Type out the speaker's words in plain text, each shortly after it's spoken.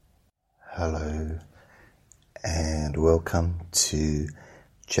Hello and welcome to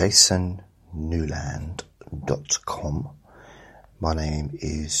jasonnewland.com. My name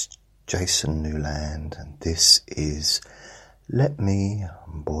is Jason Newland and this is Let Me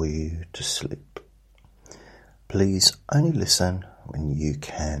Bore You to Sleep. Please only listen when you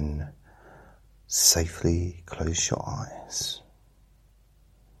can safely close your eyes.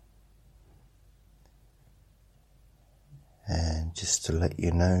 And just to let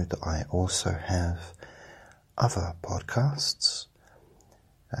you know that I also have other podcasts,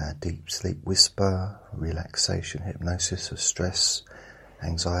 Deep Sleep Whisper, Relaxation Hypnosis of Stress,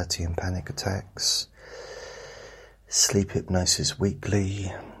 Anxiety and Panic Attacks, Sleep Hypnosis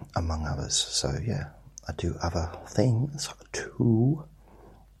Weekly, among others. So yeah, I do other things too.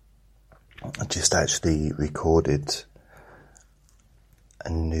 I just actually recorded a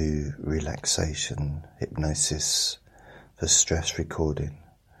new relaxation hypnosis for stress recording,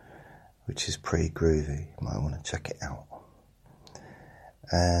 which is pretty groovy. You might want to check it out.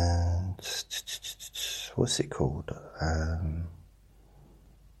 And what's it called?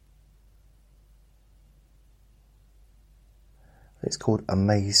 It's called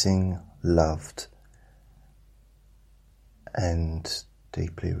Amazing, Loved and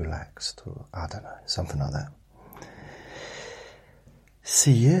Deeply Relaxed, or I don't know, something like that.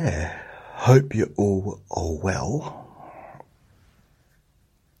 So yeah, hope you all are well.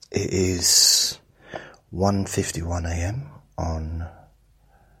 It is 1:51 a.m. on,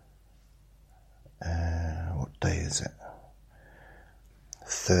 what day is it?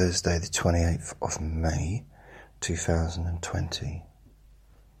 Thursday the 28th of May 2020.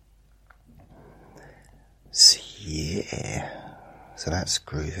 So yeah, so that's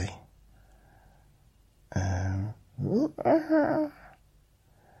groovy.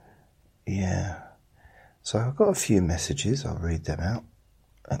 Yeah, so I've got a few messages, I'll read them out.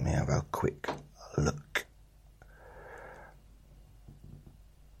 Let me have a quick look.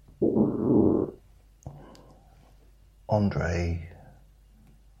 Andre,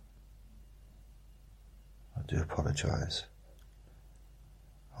 I do apologise.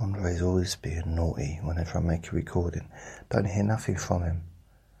 Andre's always being naughty whenever I make a recording. Don't hear nothing from him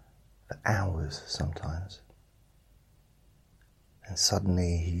for hours sometimes. And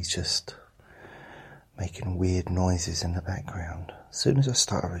suddenly he's just making weird noises in the background. As soon as I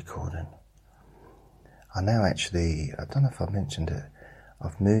start a recording, I now actually, I don't know if I mentioned it,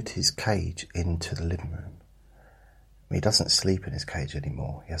 I've moved his cage into the living room. He doesn't sleep in his cage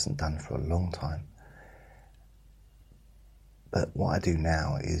anymore. He hasn't done for a long time. But what I do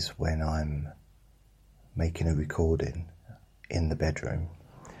now is when I'm making a recording in the bedroom,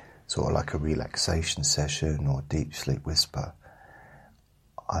 sort of like a relaxation session or deep sleep whisper,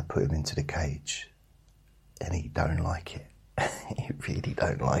 I put him into the cage. And he don't like it. He really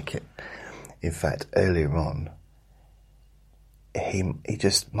don't like it. In fact, earlier on, he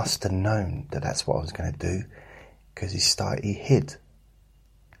just must have known that that's what I was going to do, because he hid.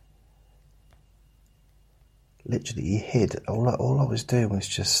 Literally, he hid. All I was doing was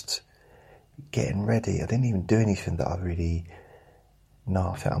just getting ready. I didn't even do anything that I really. No,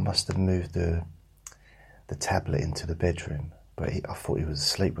 I think I must have moved the tablet into the bedroom, but I thought he was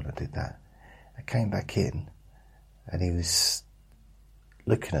asleep when I did that. I came back in and he was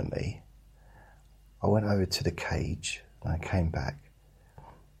looking at me. I went over to the cage and I came back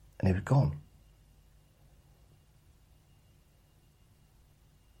and he was gone.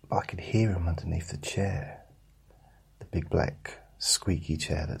 But I could hear him underneath the chair, the big black squeaky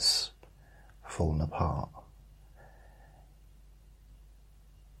chair that's fallen apart.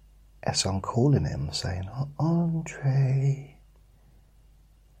 And so I'm calling him saying, "Oh, Andre,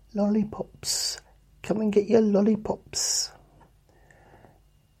 lollipops, come and get your lollipops."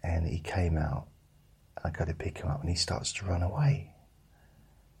 And he came out. I go to pick him up and he starts to run away.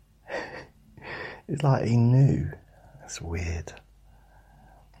 It's like he knew. That's weird.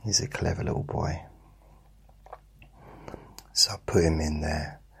 He's a clever little boy. So I put him in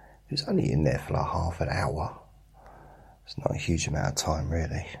there. He was only in there for like half an hour. It's not a huge amount of time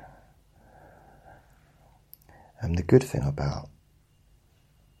really. And the good thing about,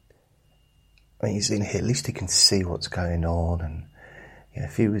 he's in here, at least he can see what's going on. And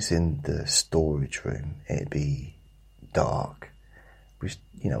if he was in the storage room, it'd be dark, which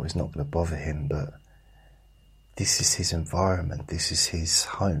is not going to bother him. But this is his environment, this is his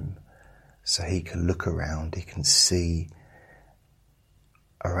home, so he can look around, he can see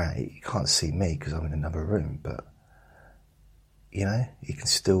around. He can't see me because I'm in another room, but he can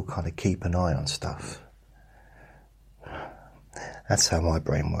still kind of keep an eye on stuff. That's how my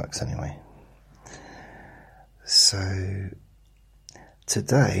brain works anyway. So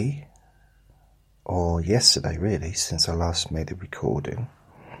today or yesterday really, since I last made a recording,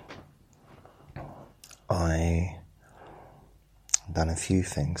 I done a few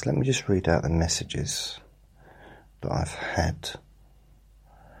things. Let me just read out the messages that I've had.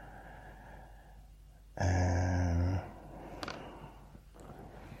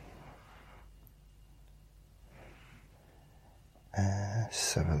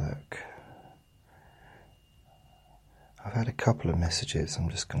 Let's have a look. I've had a couple of messages. I'm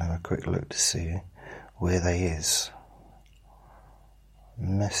just going to have a quick look to see where they is.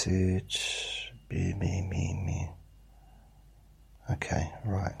 Message. Me. Okay,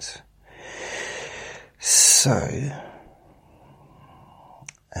 right. So,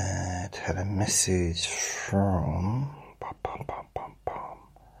 it had a message from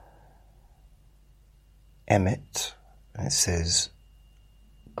Emmett, and it says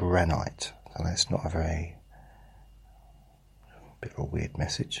granite. So that's not a very bit of a weird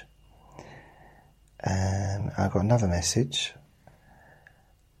message. And I got another message,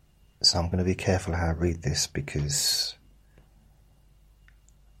 so I'm going to be careful how I read this because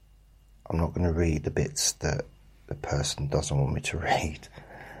I'm not going to read the bits that the person doesn't want me to read.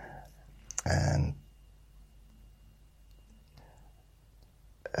 And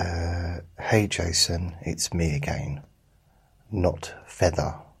hey Jason, it's me again, not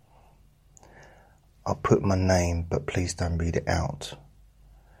Feather. I'll put my name, but please don't read it out.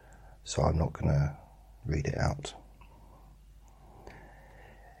 So I'm not going to read it out.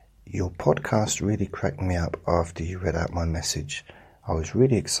 Your podcast really cracked me up after you read out my message. I was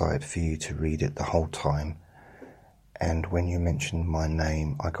really excited for you to read it the whole time. And when you mentioned my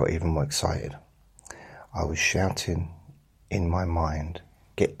name, I got even more excited. I was shouting in my mind,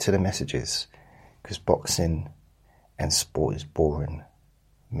 get to the messages, because boxing and sport is boring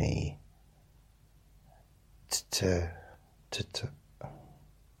me.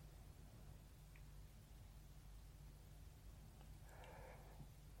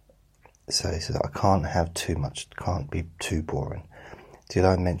 So he said, I can't have too much, can't be too boring. Did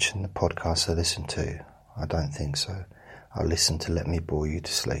I mention the podcast I listen to? I don't think so. I listen to Let Me Bore You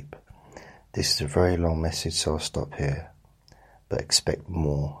to Sleep. This is a very long message, so I'll stop here. But expect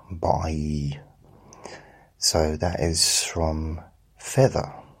more. Bye. So that is from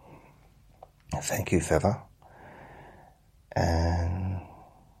Feather. Thank you, Feather. And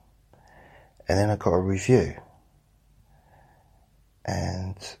then I got a review.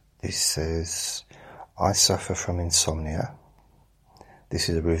 And this says, I suffer from insomnia. This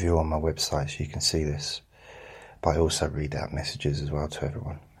is a review on my website, so you can see this. But I also read out messages as well to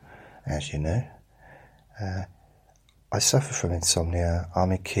everyone, as you know. I suffer from insomnia.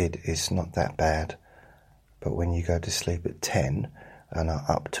 I'm a kid, it's not that bad. But when you go to sleep at 10 and are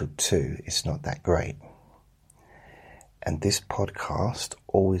up till 2, it's not that great. And this podcast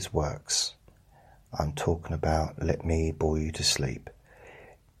always works. I'm talking about Let Me Bore You to Sleep.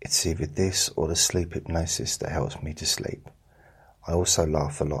 It's either this or the sleep hypnosis that helps me to sleep. I also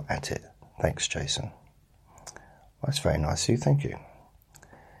laugh a lot at it. Thanks, Jason. Well, that's very nice of you, thank you.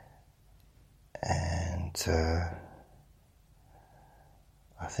 And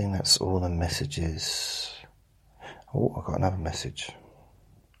I think that's all the messages. Oh, I got another message.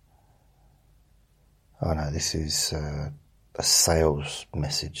 Oh no, this is a sales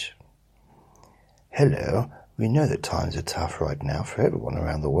message. Hello, we know that times are tough right now for everyone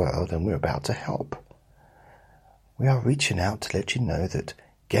around the world, and we're about to help. We are reaching out to let you know that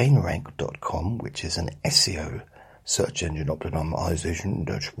GainRank.com, which is an SEO, search engine optimization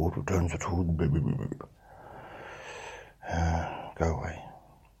dashboard, returns at all. Go away.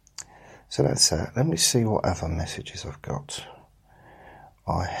 So that's that. Let me see what other messages I've got.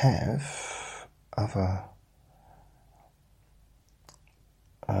 I have other.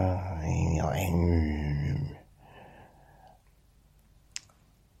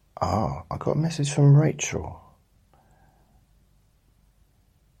 I got a message from Rachel.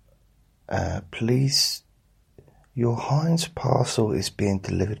 Please, your Heinz parcel is being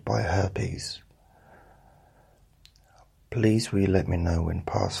delivered by Herpes. Please will you let me know when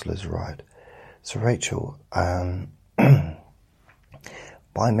parcel has arrived. So Rachel, my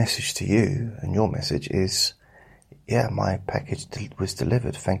message to you, and your message is, yeah, my package was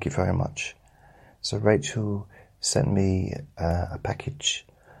delivered. Thank you very much. So Rachel sent me a package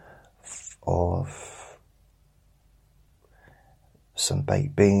of some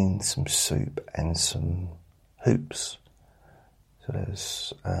baked beans, some soup, and some hoops. So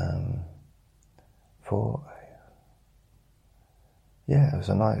there's it was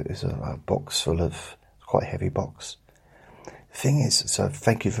a box full of, quite a heavy box. The thing is, so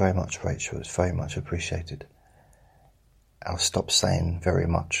thank you very much, Rachel. It's very much appreciated. I'll stop saying very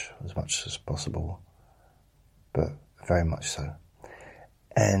much as possible, but very much so.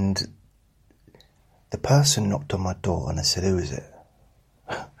 And the person knocked on my door and I said, "Who is it?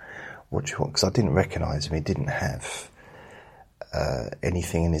 What do you want?" Because I didn't recognise him. He didn't have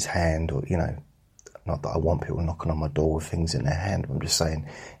anything in his hand, or, not that I want people knocking on my door with things in their hand. I'm just saying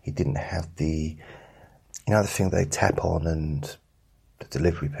he didn't have the thing they tap on, and the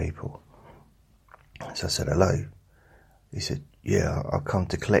delivery people. So I said, "Hello." He said, "Yeah, I'll come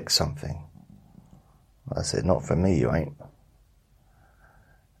to collect something." I said, "Not for me, you ain't."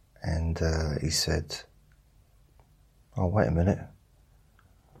 And he said, "Oh, wait a minute."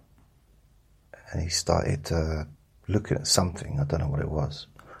 And he started looking at something, I don't know what it was.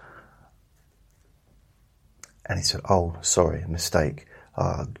 And he said, "Oh, sorry, mistake.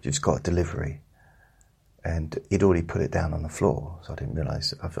 Just got a delivery." And he'd already put it down on the floor, so I didn't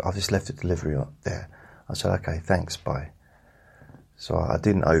realise. I've just left the delivery up there. I said, "Okay, thanks, bye." So I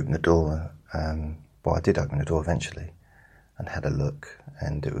didn't open the door, but I did open the door eventually and had a look,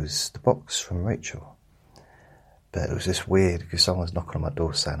 and it was the box from Rachel. But it was just weird because someone's knocking on my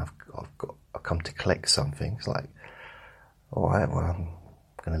door saying, I've come to collect something. It's like, all right, well, I'm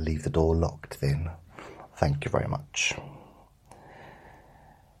going to leave the door locked then. Thank you very much.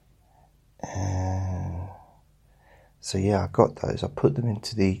 So yeah, I got those. I put them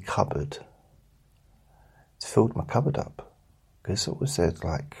into the cupboard. It's filled my cupboard up. Because it was said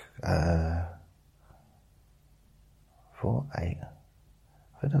like 4, 8,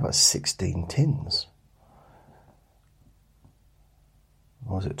 I think about 16 tins.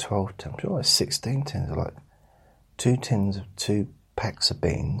 Or was it 12 tins? I'm sure it was 16 tins. Like 2 tins of 2 packs of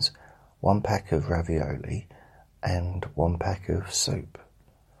beans, 1 pack of ravioli, and 1 pack of soup.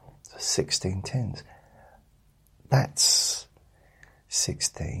 So 16 tins. That's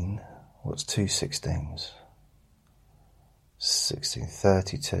 16. What's 2 16s? 16,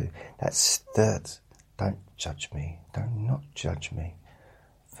 32. That's third. Don't judge me. Do not judge me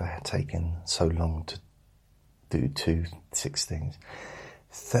for taking so long to do 2 16s.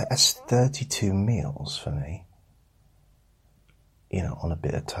 That's 32 meals for me. On a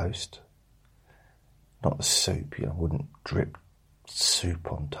bit of toast. Not the soup. I wouldn't drip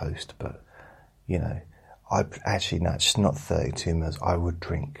soup on toast, but it's not 32 meals. I would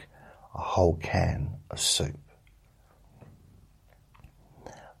drink a whole can of soup.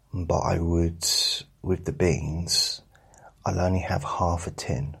 But I would, with the beans, I'll only have half a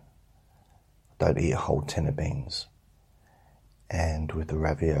tin. I don't eat a whole tin of beans. And with the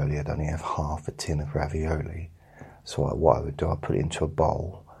ravioli, I'd only have half a tin of ravioli. So what I would do, I'd put it into a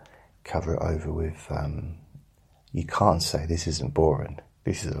bowl, cover it over with, you can't say this isn't boring.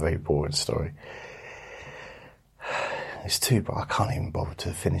 This is a very boring story. It's too, but I can't even bother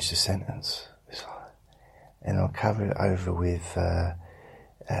to finish the sentence. And I'll cover it over with a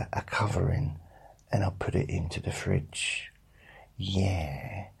covering, and I'll put it into the fridge.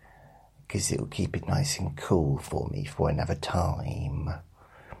 Yeah, because it'll keep it nice and cool for me for another time.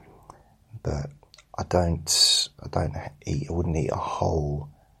 But I wouldn't eat a whole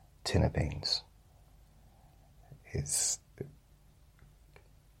tin of beans.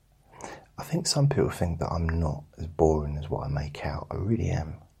 I think some people think that I'm not as boring as what I make out. I really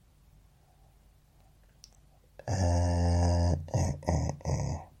am.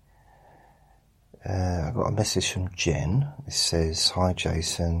 I got a message from Jen. It says, "Hi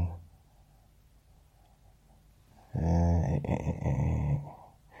Jason.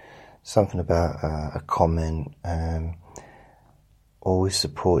 Something about a comment. Always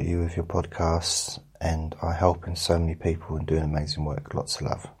support you with your podcasts, and are helping so many people and doing amazing work. Lots of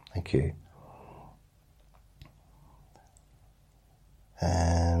love." Thank you.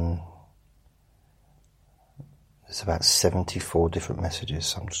 There's about 74 different messages,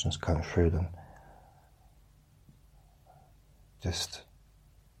 so I'm just going through them. Just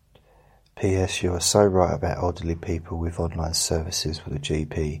P.S. You are so right about elderly people with online services with a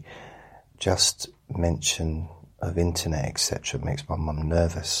GP. Just mention of internet, etc. makes my mum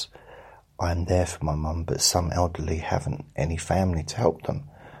nervous. I am there for my mum, but some elderly haven't any family to help them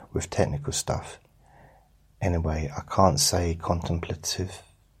with technical stuff. Anyway, I can't say contemplate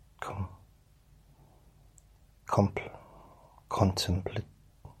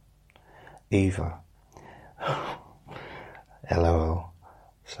either. LOL.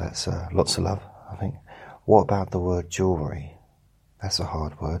 So that's lots of love, I think. What about the word jewellery? That's a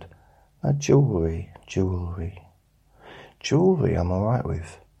hard word. No, jewellery. Jewellery I'm alright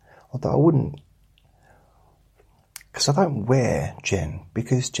with. Although I wouldn't... Because I don't wear, Jen,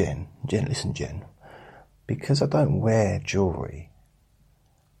 because I don't wear jewellery,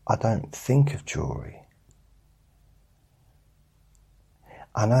 I don't think of jewellery.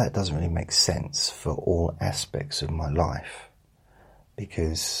 I know it doesn't really make sense for all aspects of my life,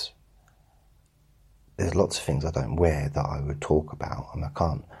 because there's lots of things I don't wear that I would talk about, and I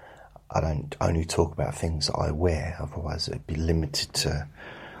don't only talk about things that I wear, otherwise it'd be limited to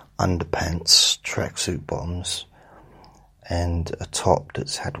underpants, tracksuit bottoms, and a top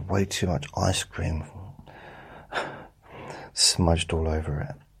that's had way too much ice cream smudged all over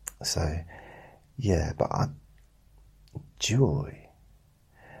it. So, yeah, but jewellery.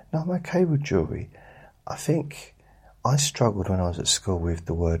 No, I'm okay with jewellery. I think I struggled when I was at school with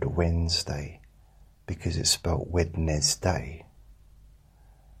the word Wednesday, because it's spelt Wednesday,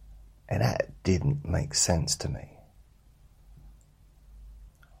 and that didn't make sense to me.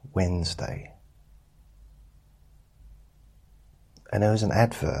 Wednesday. And there was an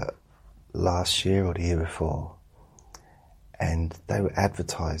advert last year or the year before, and they were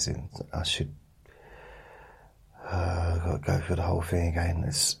advertising. I should got to go through the whole thing again.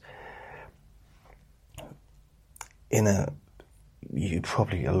 It's a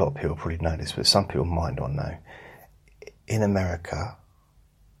lot of people probably know this, but some people might not know. In America,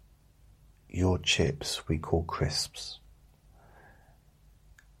 your chips we call crisps,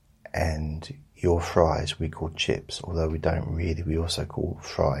 and your fries we call chips, although we also call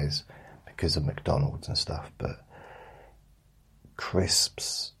fries because of McDonald's and stuff, but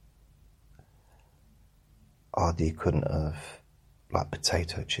crisps are the equivalent of like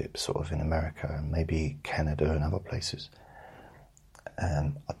potato chips sort of in America, and maybe Canada and other places.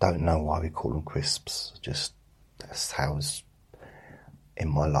 I don't know why we call them crisps, just that's how it's, in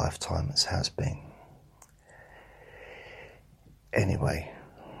my lifetime, that's how it's been. Anyway,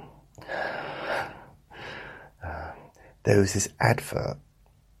 there was this advert,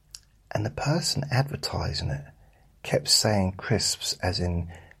 and the person advertising it kept saying crisps as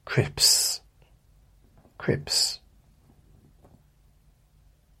in crisps.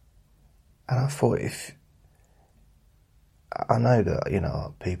 And I thought, I know that,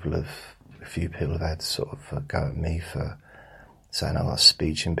 a few people have had sort of a go at me for saying I've got a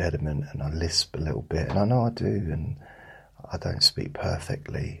speech impediment and I lisp a little bit, and I know I do, and I don't speak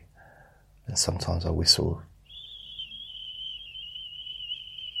perfectly, and sometimes I whistle.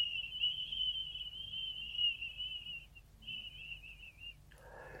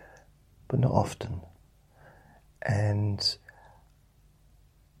 But not often. And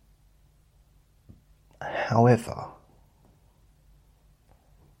however,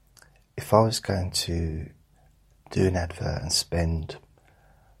 if I was going to do an advert and spend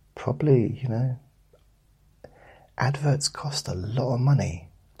probably, adverts cost a lot of money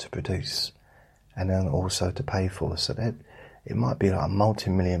to produce and then also to pay for, so that it might be like a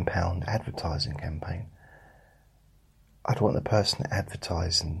multi-million-pound advertising campaign. I'd want the person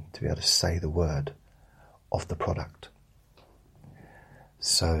advertising to be able to say the word of the product.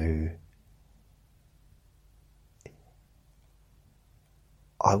 So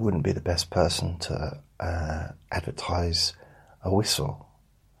I wouldn't be the best person to advertise a whistle,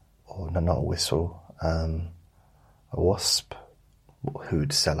 or no, not a whistle, a wasp.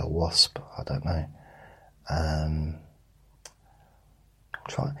 Who'd sell a wasp? I don't know.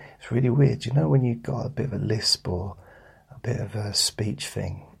 It's really weird. When you've got a bit of a lisp or a bit of a speech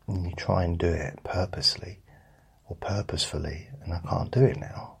thing, and you try and do it purposely or purposefully, and I can't do it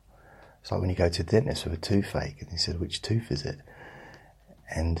now. It's like when you go to the dentist with a toothache and he said, which tooth is it?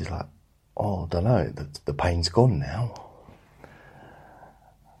 And it's like, oh, I don't know, the pain's gone now.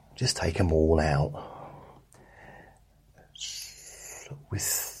 Just take them all out.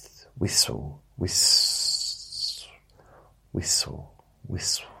 Whistle.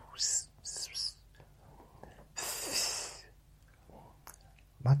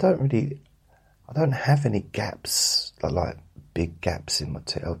 I don't have any gaps, like big gaps in my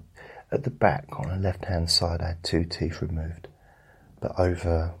teeth. At the back, on the left-hand side, I had 2 teeth removed, but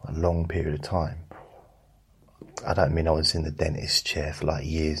over a long period of time. I don't mean I was in the dentist chair for like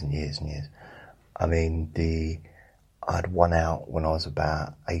years and years and years. I mean, I had one out when I was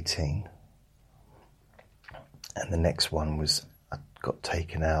about 18, and the next one I got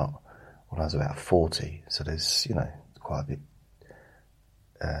taken out when I was about 40. So there's, quite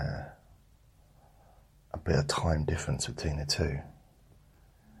a bit of time difference between the two.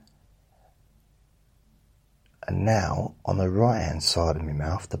 And now, on the right-hand side of my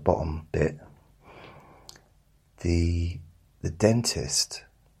mouth, the bottom bit, the dentist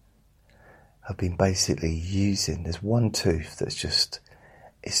have been basically using, there's one tooth that's just,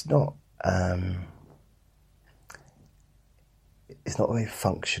 it's not very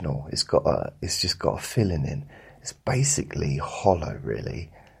functional. It's just got a filling in. It's basically hollow,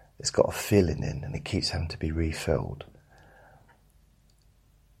 really. It's got a filling in, and it keeps having to be refilled.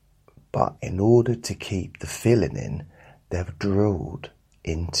 But in order to keep the filling in, they've drilled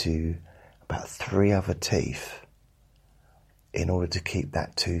into about 3 other teeth in order to keep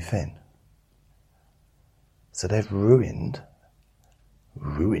that tooth in. So they've ruined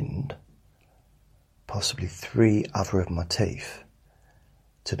possibly 3 other of my teeth,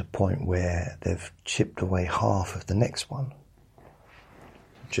 to the point where they've chipped away half of the next one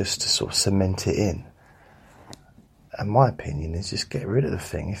just to sort of cement it in. And my opinion is just get rid of the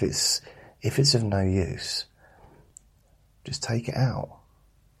thing. If it's of no use, just take it out.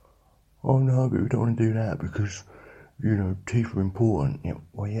 Oh no, but we don't want to do that because, teeth are important.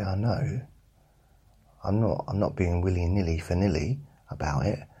 Well, yeah, I know. I'm not being willy-nilly for nilly about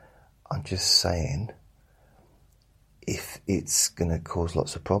it. I'm just saying, if it's going to cause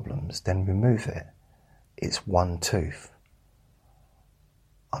lots of problems, then remove it. It's 1 tooth.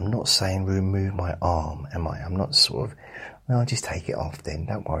 I'm not saying remove my arm, am I? I'm not sort of, no, just take it off then,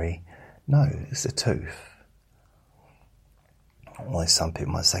 don't worry. No, it's a tooth. Or some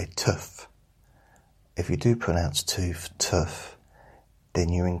people might say tooth. If you do pronounce tooth, then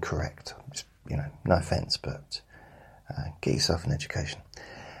you're incorrect. Just, no offence, but get yourself an education.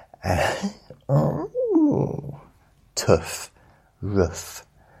 Tooth, roof.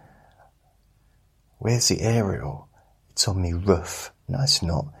 Where's the aerial? It's on me roof. No, it's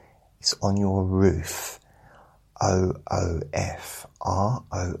not. It's on your roof. O-O-F.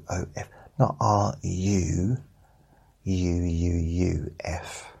 R-O-O-F. Not R-U-U-U-U-F.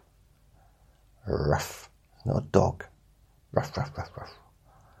 Rough. Not a dog. Ruff, ruff, ruff, ruff.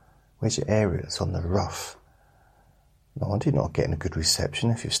 Where's your area? It's on the rough. No, I did not get a good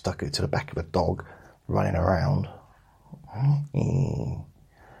reception if you stuck it to the back of a dog running around.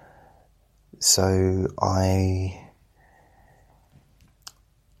 So why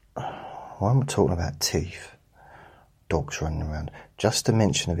am I talking about teeth? Dogs running around. Just a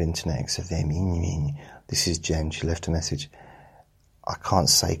mention of internet. So this is Jen. She left a message. I can't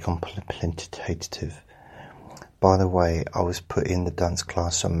say contemplative. By the way, I was put in the dunce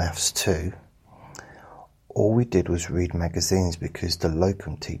class on maths too. All we did was read magazines because the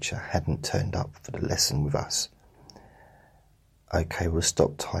locum teacher hadn't turned up for the lesson with us. Okay, we'll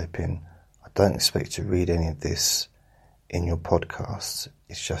stop typing. I don't expect to read any of this in your podcasts.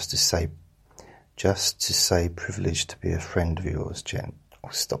 It's just to say privileged to be a friend of yours, Jen. Oh,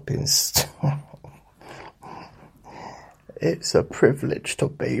 stop being It's a privilege to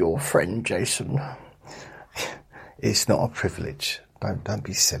be your friend, Jason. It's not a privilege. Don't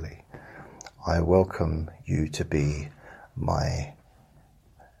be silly. I welcome you to be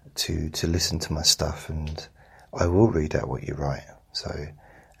to listen to my stuff, and I will read out what you write. So,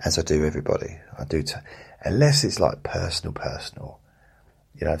 as I do everybody, I do unless it's like personal.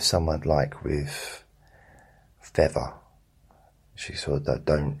 If someone like with Feather, she sort of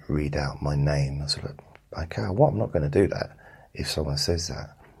don't read out my name. I sort of, okay, well, I'm not going to do that if someone says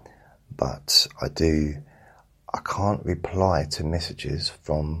that. But I can't reply to messages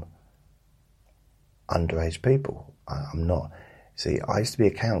from underage people. I'm not. See, I used to be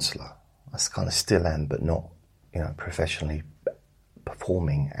a counsellor. I kind of still am, but not, professionally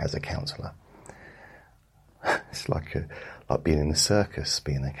performing as a counsellor. It's like being in the circus,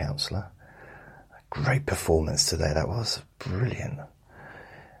 being a counsellor. Great performance today, that was brilliant.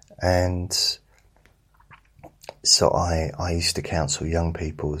 And so I used to counsel young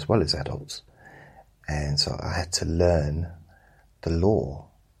people as well as adults. And so I had to learn the law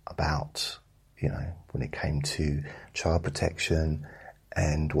about, when it came to child protection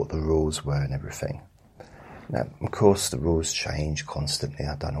and what the rules were and everything. Now, of course, the rules change constantly.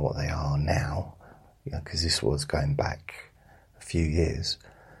 I don't know what they are now, because this was going back a few years.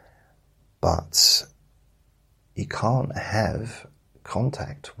 But you can't have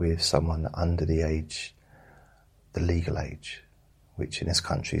contact with someone under the legal age, which in this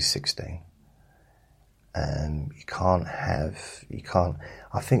country is 16. And you can have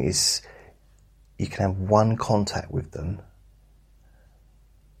one contact with them,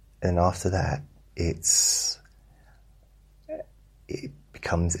 and after that it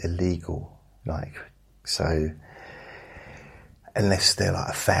becomes illegal, so unless they're like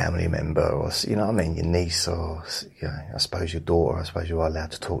a family member or your niece, or I suppose your daughter. I suppose you are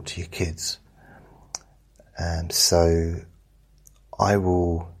allowed to talk to your kids. So I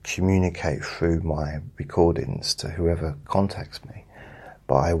will communicate through my recordings to whoever contacts me,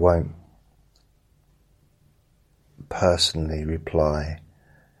 but I won't personally reply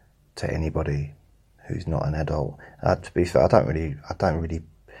to anybody who's not an adult. To be fair, I don't really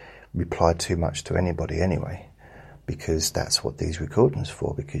reply too much to anybody anyway, because that's what these recordings are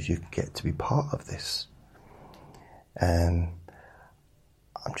for, because you get to be part of this.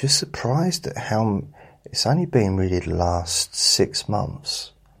 I'm just surprised at how it's only been really the last 6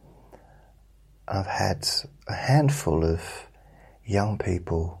 months. I've had a handful of young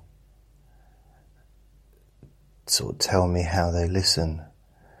people sort of tell me how they listen,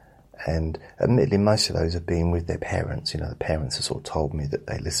 and admittedly most of those have been with their parents. The parents have sort of told me that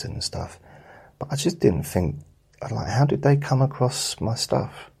they listen and stuff, but I just didn't think, like, how did they come across my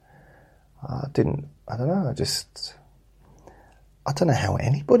stuff? I don't know, I don't know how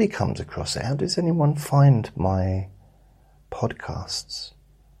anybody comes across it. How does anyone find my podcasts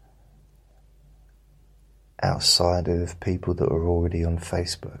outside of people that are already on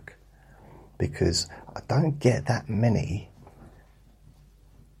Facebook? Because I don't get that many,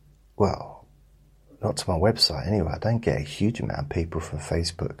 well, not to my website anyway. I don't get a huge amount of people from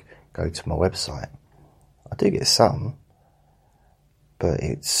Facebook go to my website. I do get some, but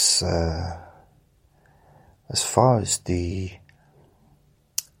it's as far as the,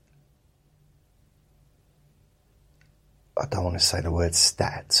 I don't want to say the word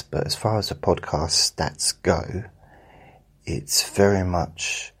stats, but as far as the podcast stats go, it's very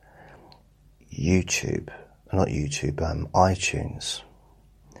much iTunes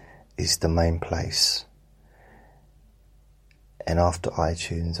is the main place. And after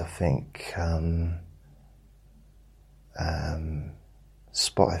iTunes, I think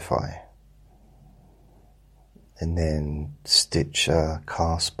Spotify, and then Stitcher,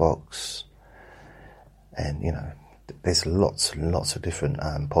 Castbox, and there's lots and lots of different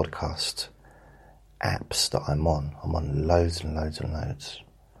podcast apps that I'm on. I'm on loads and loads and loads.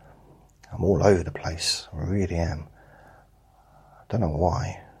 I'm all over the place. I really am. I don't know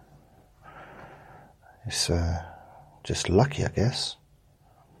why. It's just lucky, I guess.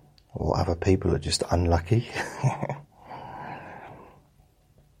 Or other people are just unlucky.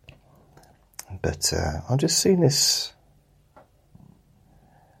 But I've just seen this. I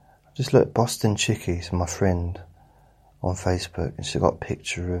just looked at Boston Chickies, my friend, on Facebook, and she got a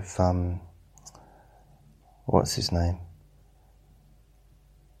picture of what's his name?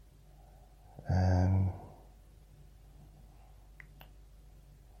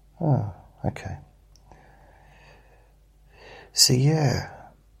 Oh, okay. So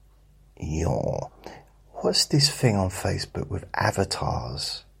what's this thing on Facebook with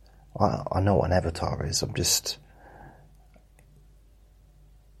avatars? I know what an avatar is. Did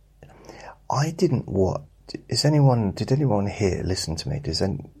anyone here listen to me? Is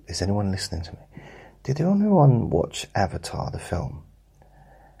anyone listening to me? Did anyone watch Avatar, the film?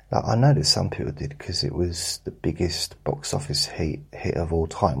 Like, I know that some people did, because it was the biggest box office hit of all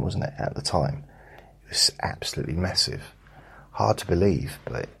time, wasn't it, at the time? It was absolutely massive. Hard to believe,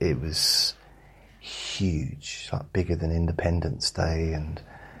 but it was huge, like bigger than Independence Day and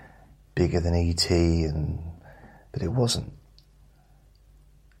bigger than E.T., but it wasn't.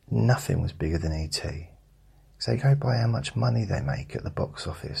 Nothing was bigger than E.T. So you go by how much money they make at the box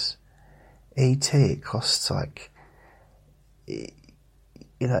office. E.T., it costs like,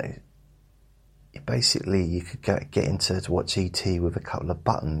 basically you could get into to watch E.T. with a couple of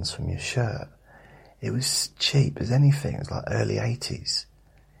buttons from your shirt. It was cheap as anything. It was like early 80s.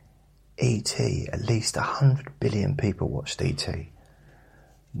 E.T., at least 100 billion people watched E.T.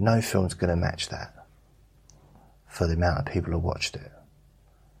 No film's going to match that for the amount of people who watched it,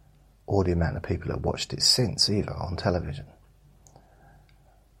 or the amount of people who have watched it since, either on television.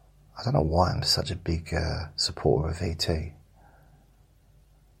 I don't know why I'm such a big supporter of E.T.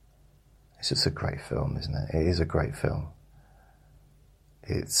 It's just a great film, isn't it? It is a great film.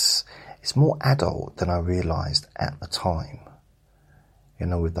 It's more adult than I realised at the time.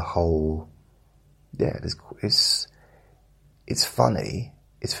 With the whole, it's funny,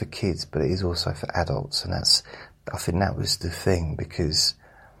 it's for kids, but it is also for adults, and I think that was the thing, because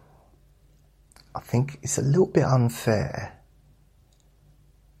I think it's a little bit unfair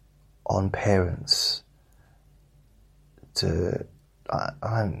on parents to,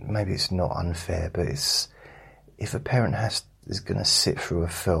 maybe it's not unfair, but if a parent is going to sit through a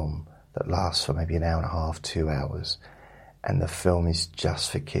film that lasts for maybe an hour and a half, 2 hours, and the film is just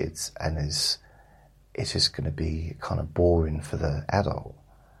for kids, and it's just going to be kind of boring for the adult.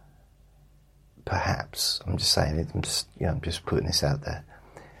 Perhaps, I'm just saying it, I'm just putting this out there.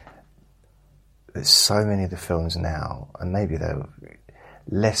 There's so many of the films now, and maybe they're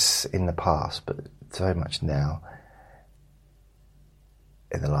less in the past, but so much now,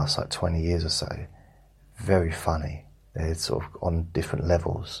 in the last 20 years or so, very funny. They're sort of on different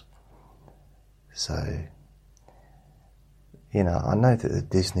levels. So, I know that the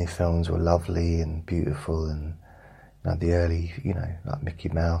Disney films were lovely and beautiful, and the early, like Mickey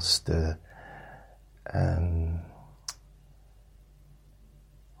Mouse,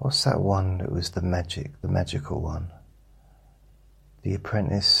 What's that one that was the magical one? The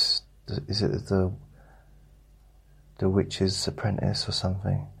Apprentice, is it the Witch's Apprentice or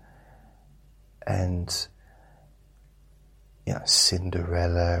something? And, you know,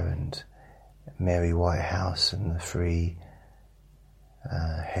 Cinderella and Mary Whitehouse and the Three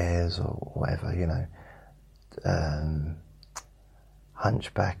Hares or whatever, you know.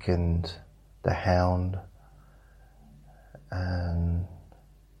 Hunchback and the Hound.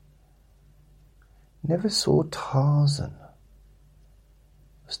 Never saw Tarzan.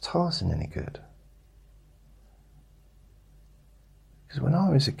 Was Tarzan any good? Because when I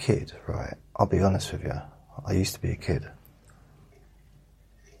was a kid, right, I'll be honest with you, I used to be a kid.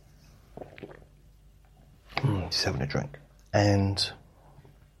 Just having a drink. And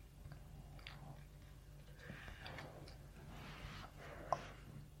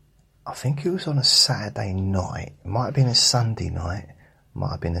I think it was on a Saturday night. It might have been a Sunday night. It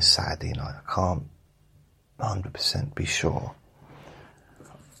might have been a Saturday night. I can't 100% be sure.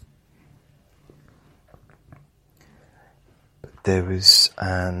 But there was,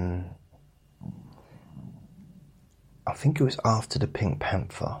 I think it was after the Pink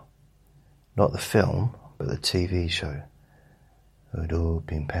Panther. Not the film, but the TV show. Oh,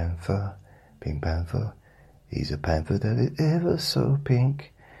 Pink Panther, he's a panther that is ever so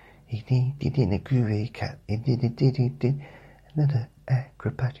pink. He did a groovy cat, he did another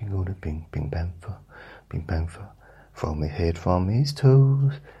acrobatic on the Pink Panther, from his head, from his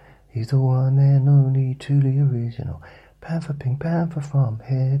toes. He's the one and only, truly original Panther, Pink Panther, from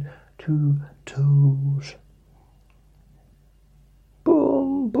head to toes.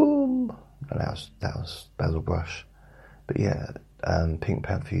 Boom, boom. No, that was Basil Brush. But yeah, Pink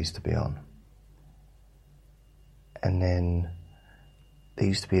Panther used to be on. And then there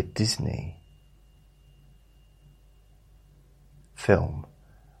used to be a Disney film.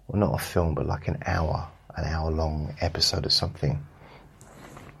 Well, not a film, but like an hour long episode of something.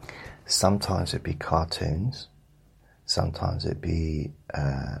 Sometimes it'd be cartoons. Sometimes it'd be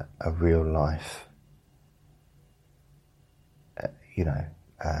a real life,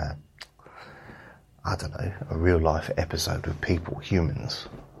 I don't know, a real life episode with people, humans,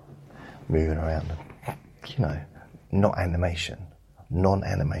 moving around, not animation,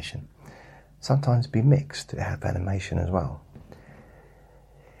 non-animation. Sometimes it'd be mixed, it'd have animation as well.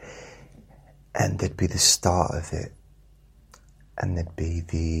 And there'd be the start of it, and there'd be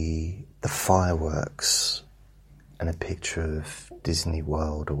the fireworks and a picture of Disney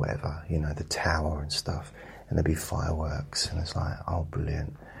World or whatever, the tower and stuff, and there'd be fireworks, and it's like, oh,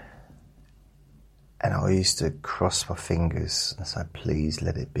 brilliant. And I used to cross my fingers and say, please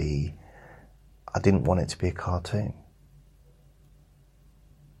let it be. I didn't want it to be a cartoon.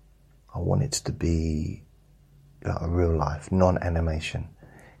 I want it to be like a real life, non-animation,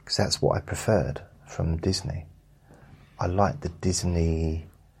 because that's what I preferred from Disney. I liked the Disney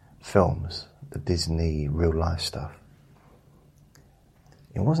films, the Disney real life stuff.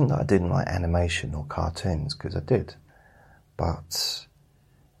 It wasn't that I didn't like animation or cartoons, because I did, but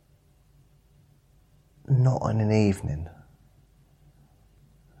not in an evening.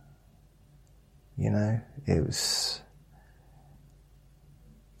 It was.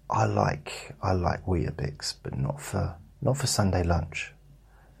 I like Weetabix, but not for Sunday lunch,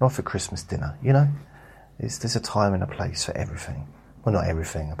 not for Christmas dinner. There's a time and a place for everything. Well, not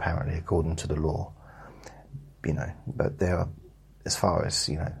everything, apparently, according to the law. But there are, as far as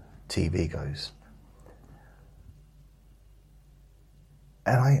TV goes.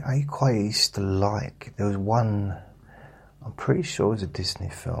 And I quite used to like, there was one, I'm pretty sure it was a Disney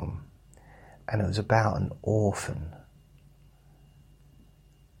film, and it was about an orphan.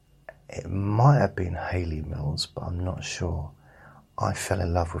 It might have been Hayley Mills, but I'm not sure. I fell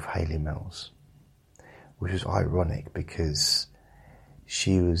in love with Hayley Mills, which was ironic because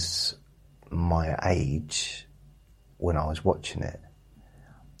she was my age when I was watching it,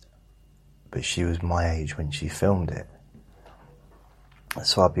 but she was my age when she filmed it.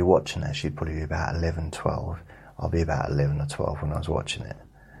 So I'd be watching her, she'd probably be about 11, 12. I'll be about 11 or 12 when I was watching it,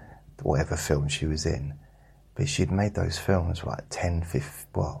 whatever film she was in. But she'd made those films like 10,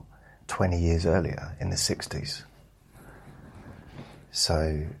 15, 20 years earlier, in the 60s.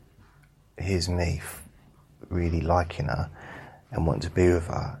 So here's me really liking her and wanting to be with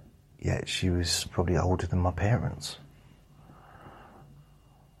her, yet she was probably older than my parents.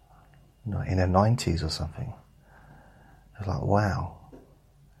 In her 90s or something. I was like, wow.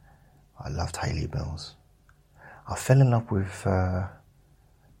 I loved Hayley Mills. I fell in love with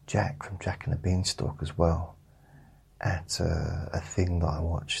Jack from Jack and the Beanstalk as well, at a thing that I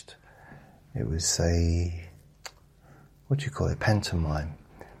watched. It was a, pantomime.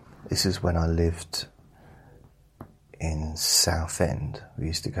 this is when I lived in Southend. We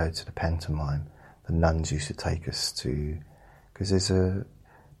used to go to the pantomime. The nuns used to take us to, because there's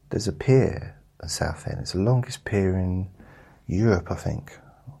a pier at Southend. It's the longest pier in Europe, I think.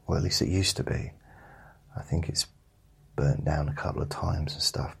 Well, at least it used to be. I think it's burnt down a couple of times and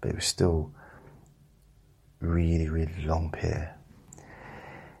stuff, but it was still really, really long pier.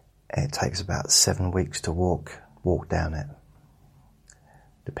 And it takes about 7 weeks to walk down it,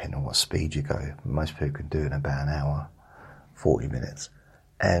 depending on what speed you go. Most people can do it in about an hour, 40 minutes.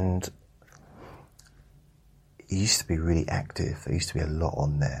 And it used to be really active. There used to be a lot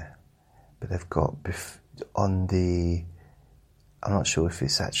on there. But they've got on the, I'm not sure if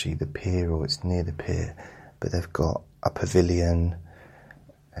it's actually the pier or it's near the pier, but they've got a pavilion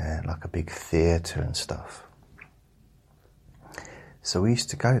and like a big theatre and stuff. So we used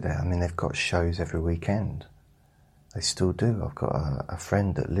to go there. I mean, they've got shows every weekend. They still do. I've got a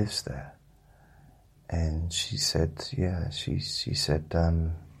friend that lives there, and she said, she said,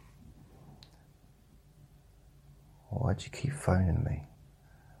 why'd you keep phoning me?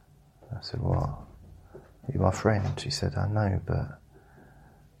 I said, what? You're my friend. She said, I know, but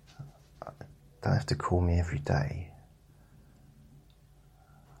don't have to call me every day.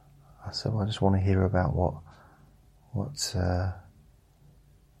 I said, well, I just want to hear about what's on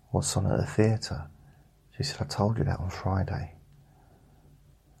at the theatre. She said, I told you that on Friday.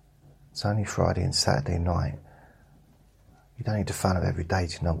 It's only Friday and Saturday night. You don't need to phone up every day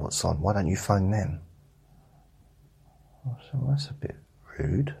to know what's on. Why don't you phone them? I said, well, that's a bit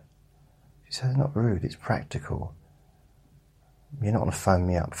rude. She said, it's not rude, it's practical. You're not going to phone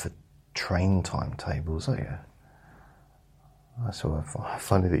me up for train timetables, are you? I said, well,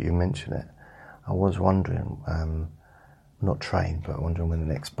 funny that you mention it. I was wondering, not train, but wondering when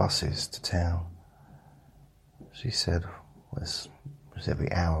the next bus is to town. She said, well, it's every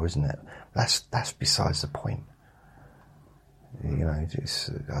hour, isn't it? That's besides the point. You know,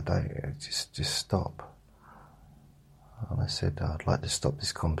 just stop. And I said, I'd like to stop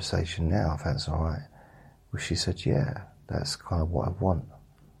this conversation now, if that's all right. Well, she said, yeah, that's kind of what I want.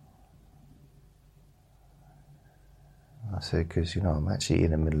 I said, because, I'm actually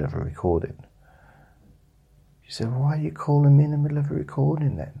in the middle of a recording. She said, why are you calling me in the middle of a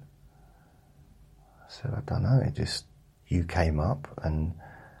recording then? I said, I don't know, you came up and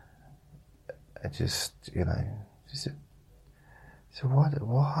it just, she said,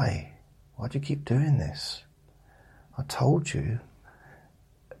 why? Why'd you keep doing this? I told you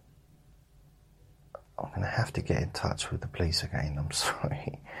I'm going to have to get in touch with the police again. I'm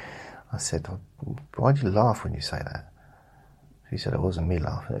sorry. I said, why do you laugh when you say that? She said, it wasn't me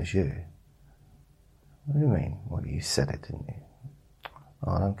laughing, it was you. What do you mean? Well, you said it, didn't you?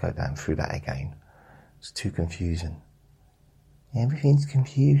 Oh, don't go down through that again. It's too confusing. Everything's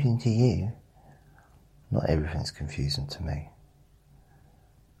confusing to you. Not everything's confusing to me.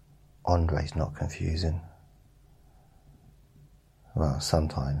 Andre's not confusing. Well,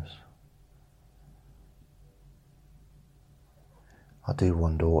 sometimes. I do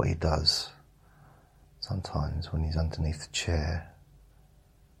wonder what he does sometimes when he's underneath the chair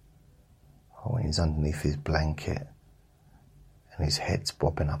or when he's underneath his blanket and his head's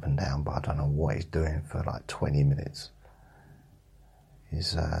bobbing up and down, but I don't know what he's doing for like 20 minutes.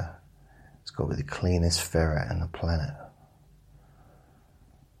 He's got to be the cleanest ferret on the planet.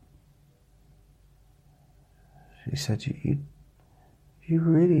 She said, you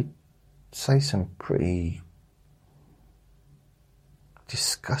really say some pretty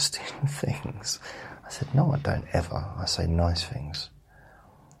disgusting things. I said, no, I don't ever. I say nice things.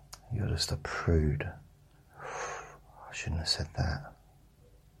 You're just a prude. I shouldn't have said that.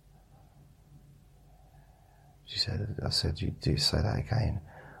 She said, I said, you do say that again.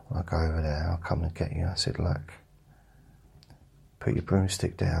 When I go over there, I'll come and get you. I said, look, put your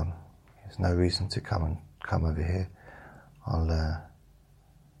broomstick down. There's no reason to come over here. I'll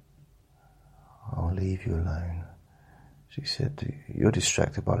leave you alone. She said, you're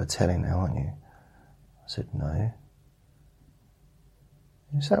distracted by the telly now, aren't you? I said, no.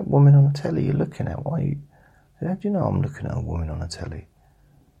 Is that woman on the telly you're looking at? Why are you... How do you know I'm looking at a woman on the telly?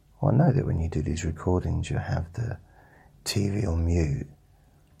 Well, I know that when you do these recordings, you have the TV on mute,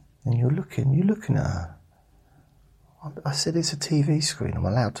 and you're looking at her. I said, it's a TV screen. I'm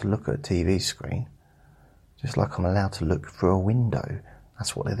allowed to look at a TV screen, just like I'm allowed to look through a window.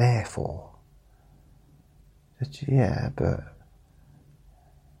 That's what they're there for. Yeah, but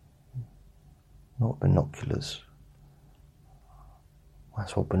not binoculars.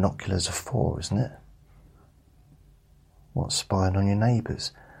 That's what binoculars are for, isn't it? What, spying on your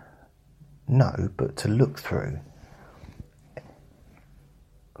neighbours? No, but to look through.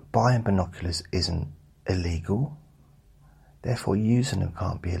 buying binoculars isn't illegal, therefore using them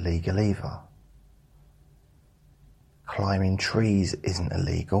can't be illegal either. Climbing trees isn't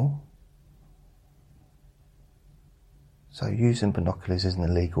illegal, so using binoculars isn't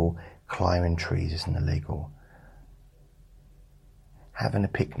illegal, climbing trees isn't illegal. Having a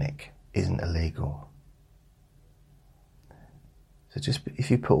picnic isn't illegal. So just if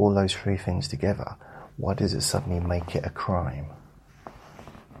you put all those three things together, why does it suddenly make it a crime?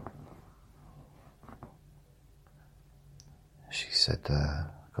 She said,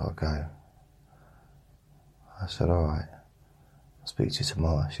 gotta go. I said, alright, I'll speak to you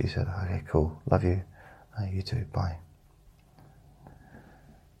tomorrow. She said, okay, cool, love you. Oh, you too, bye.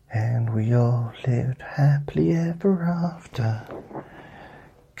 And we all lived happily ever after,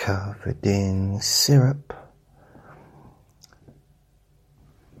 covered in syrup.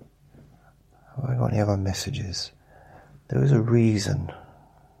 Have I got any other messages? There was a reason.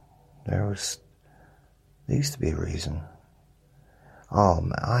 There used to be a reason. Oh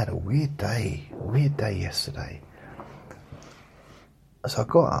man, I had a weird day yesterday. So I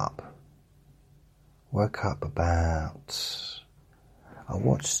got up, woke up I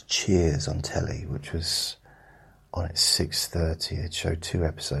watched Cheers on telly, which was on at 6:30. It showed 2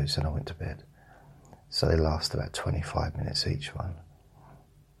 episodes and I went to bed. So they last about 25 minutes each one.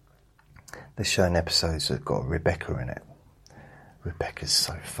 They're showing episodes that got Rebecca in it. Rebecca's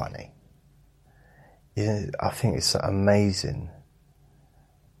so funny. Yeah, I think it's amazing.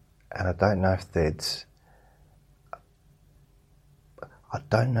 And I don't know if they'd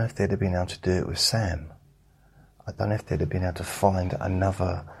have been able to do it with Sam. I don't know if they'd have been able to find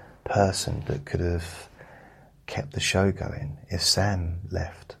another person that could have kept the show going if Sam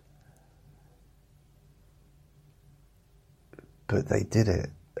left. But they did it.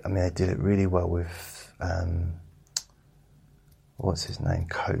 I mean, they did it really well with, what's his name,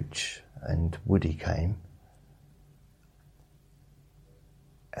 Coach, and Woody came.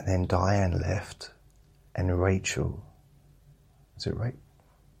 And then Diane left, and Rachel,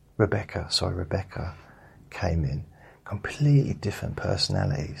 Rebecca came in. Completely different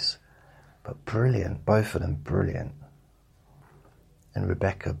personalities, but brilliant, both of them brilliant. And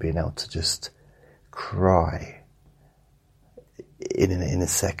Rebecca being able to just cry in a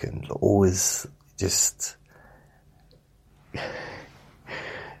second, always just,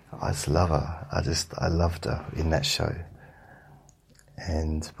 I just love her. I loved her in that show.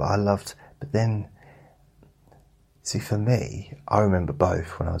 But then, see, for me, I remember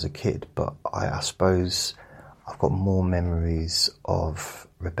both when I was a kid, but I suppose I've got more memories of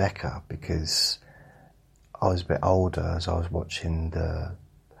Rebecca because I was a bit older as I was watching the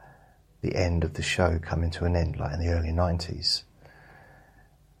end of the show coming to an end, like in the early 90s.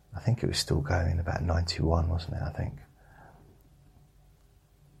 I think it was still going about 91, wasn't it, I think?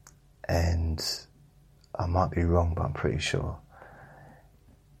 And I might be wrong, but I'm pretty sure.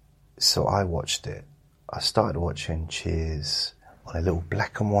 So I watched it. I started watching Cheers on a little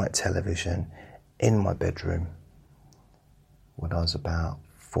black and white television in my bedroom when I was about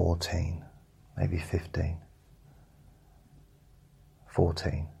 14, maybe 15.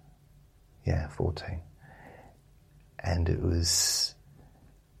 14. Yeah, 14. And it was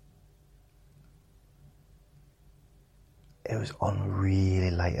on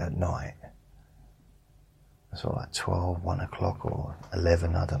really late at night. Sort of like 12, 1 o'clock or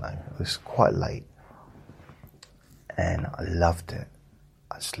 11, I don't know. It was quite late. And I loved it.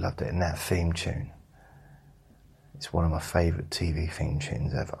 I just loved it. And that theme tune, it's one of my favourite TV theme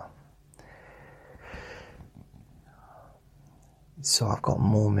tunes ever. So I've got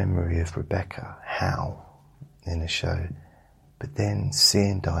more memory of Rebecca Howe in the show, but then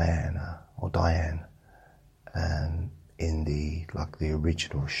seeing Diane in the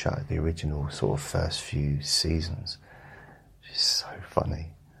original show, the original sort of first few seasons, she's so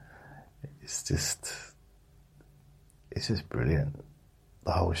funny. It's just brilliant,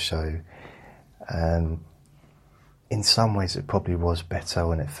 the whole show. In some ways it probably was better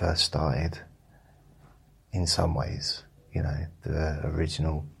when it first started. In some ways, you know, the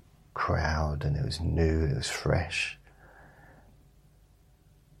original crowd, and it was new, it was fresh.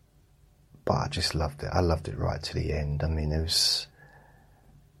 But I just loved it. I loved it right to the end. I mean, it was,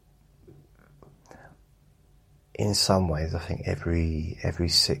 in some ways, I think every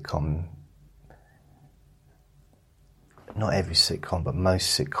sitcom, not every sitcom, but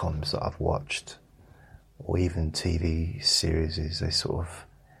most sitcoms that I've watched, or even TV series, they sort of,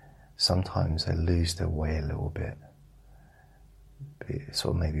 sometimes they lose their way a little bit.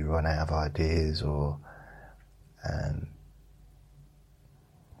 Sort of maybe run out of ideas, or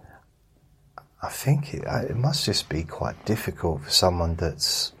I think it must just be quite difficult for someone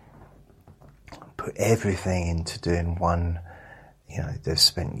that's put everything into doing one. They've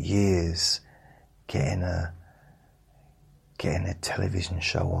spent years getting a television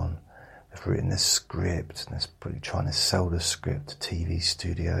show on. They've written the script and they're probably trying to sell the script to TV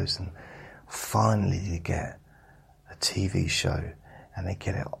studios, and finally you get a TV show and they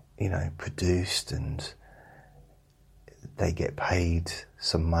get it, produced, and they get paid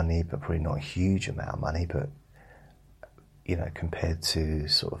some money, but probably not a huge amount of money, but compared to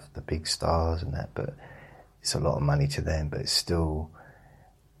sort of the big stars and that, but it's a lot of money to them, but it's still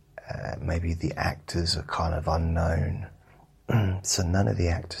maybe the actors are kind of unknown. So none of the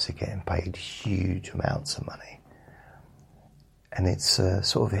actors are getting paid huge amounts of money. And it's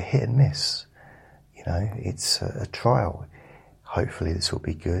sort of a hit and miss. It's a trial. Hopefully this will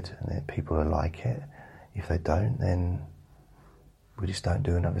be good and that people will like it. If they don't, then we just don't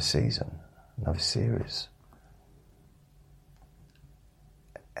do another season, another series.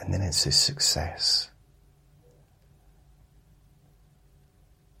 And then it's this success.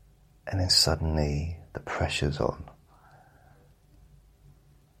 And then suddenly the pressure's on.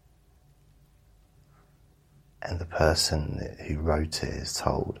 And the person who wrote it is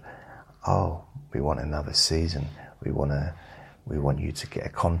told, oh, we want another season. We want you to get a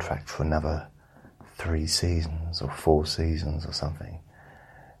contract for another 3 seasons or 4 seasons or something.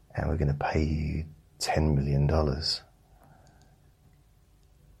 And we're going to pay you $10 million.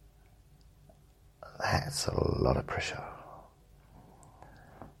 That's a lot of pressure.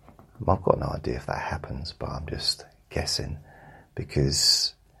 I've got no idea if that happens, but I'm just guessing,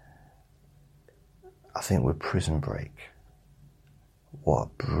 because I think with Prison Break, what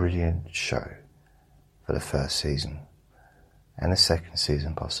a brilliant show for the first season and the second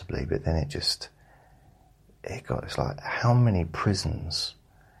season possibly, but then it's like, how many prisons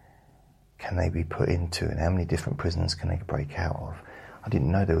can they be put into and how many different prisons can they break out of? I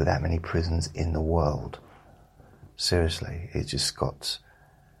didn't know there were that many prisons in the world. Seriously, it just got...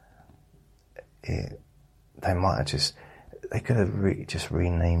 They might have they could have just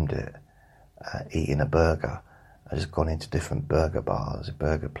renamed it Eating a Burger. I just gone into different burger bars,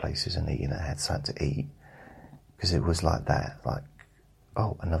 burger places, and had something to eat, because it was like that, like,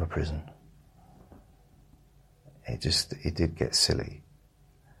 oh, another prison. It did get silly,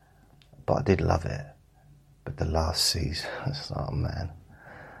 but I did love it. But the last season, oh man,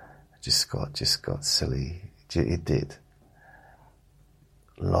 it just got silly. It did.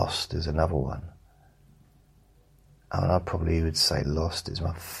 Lost is another one. I probably would say Lost is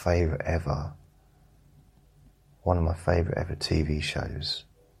my favourite ever. One of my favourite ever TV shows.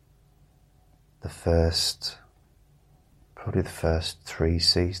 Probably the first 3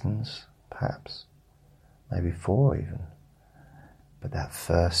 seasons, perhaps. Maybe 4 even. But that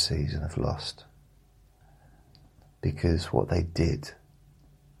first season of Lost. Because what they did,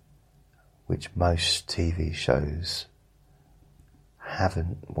 which most TV shows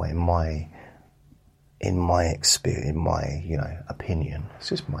haven't, well, in my experience, in my, opinion, it's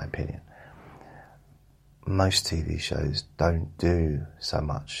just my opinion, most TV shows don't do so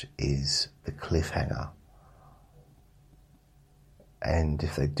much is the cliffhanger. And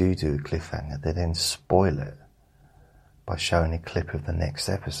if they do a cliffhanger, they then spoil it by showing a clip of the next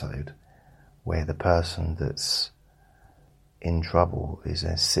episode where the person that's in trouble is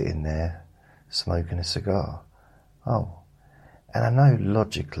sitting there smoking a cigar. Oh, and I know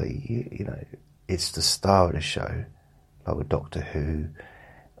logically, it's the star of the show, like with Doctor Who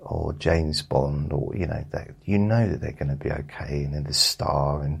or James Bond, or that that they're going to be okay, and they're the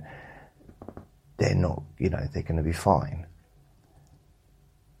star, and they're not, they're going to be fine.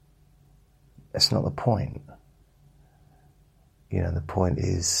 That's not the point. The point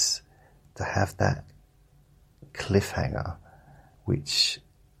is to have that cliffhanger, which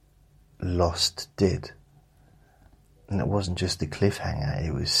Lost did. And it wasn't just a cliffhanger,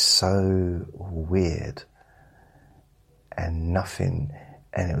 it was so weird and nothing,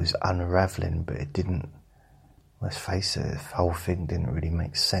 and it was unravelling, but it didn't, let's face it, the whole thing didn't really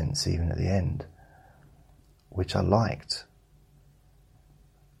make sense even at the end, which I liked.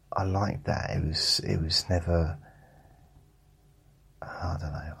 I liked that. It was never, I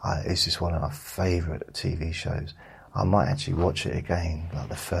don't know, it's just one of my favourite TV shows. I might actually watch it again, like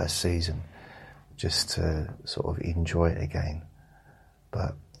the first season, just to sort of enjoy it again.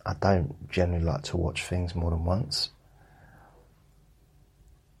 But I don't generally like to watch things more than once.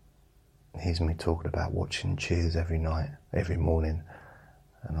 Here's me talking about watching Cheers every night, every morning,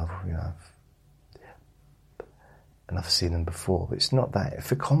 and I've seen them before. But it's not that.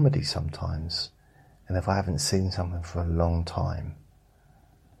 For comedy sometimes, and if I haven't seen something for a long time,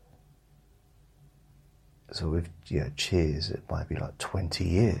 so with Cheers, it might be like 20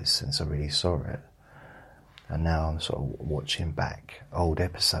 years since I really saw it. and now I'm sort of watching back old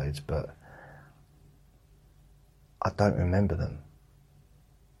episodes, but I don't remember them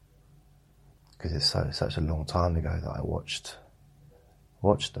because it's such a long time ago that I watched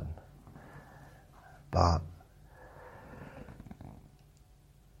them. But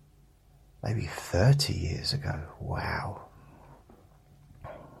maybe 30 years ago. Wow.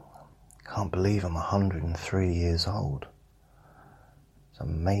 Can't believe I'm 103 years old. It's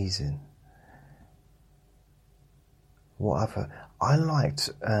amazing. What other? I liked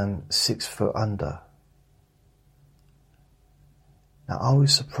 6 Foot Under. Now I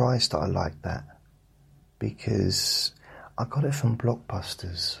was surprised that I liked that because I got it from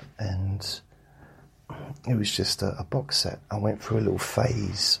Blockbusters and it was just a box set. I went through a little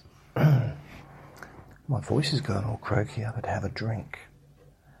phase. My voice is going all croaky. I could have a drink.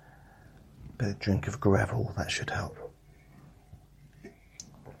 A drink of gravel, that should help.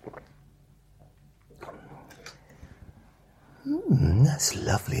 That's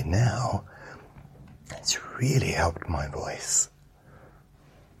lovely now. It's really helped my voice.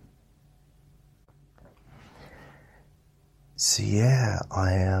 So yeah,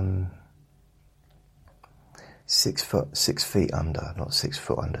 I am 6 feet under, not 6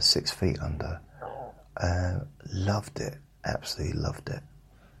 foot under, 6 feet under. Loved it, absolutely loved it.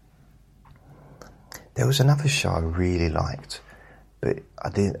 There was another show I really liked, but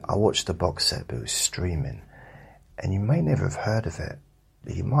I watched the box set, but it was streaming, and you may never have heard of it.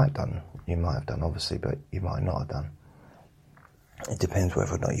 You might have done, obviously, but you might not have done. It depends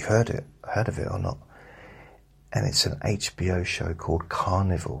whether or not you've heard of it or not. And it's an HBO show called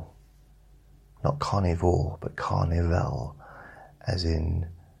Carnival. Not carnivore, but carnival, as in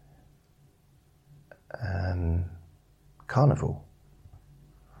carnival.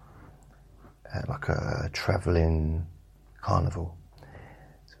 Like a travelling carnival.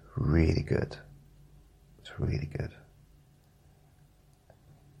 It's really good. It's really good.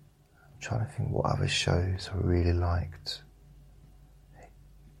 I'm trying to think what other shows I really liked.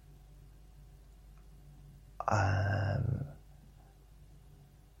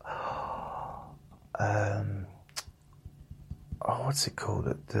 What's it called?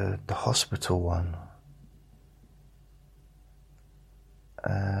 The hospital one.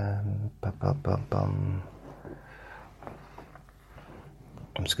 I'm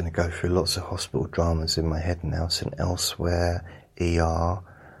just going to go through lots of hospital dramas in my head now. St. Elsewhere, ER,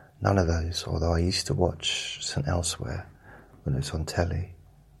 none of those, although I used to watch St. Elsewhere when it was on telly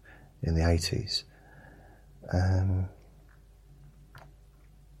in the 80s.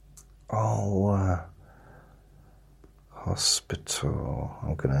 Hospital,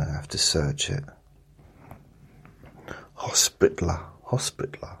 I'm going to have to search it. Hospital.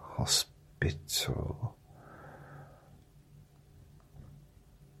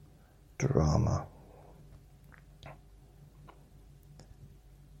 Drama.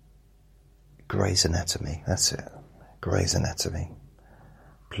 Grey's Anatomy, that's it. Grey's Anatomy.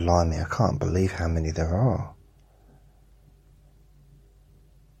 Blimey, I can't believe how many there are.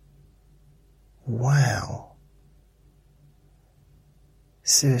 Wow.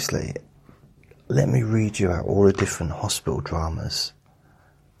 Seriously, let me read you out all the different hospital dramas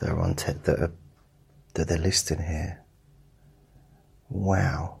that are on that they're listing here.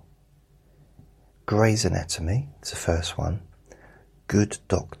 Wow. Grey's Anatomy, it's the first one. Good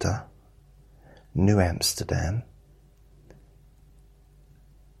Doctor. New Amsterdam.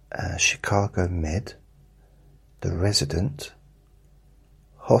 Chicago Med. The Resident.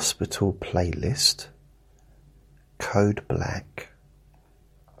 Hospital Playlist. Code Black.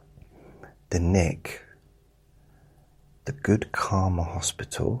 The Nick, The Good Karma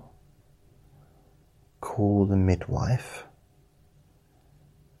Hospital, Call the Midwife,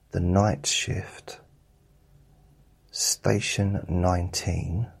 The Night Shift, Station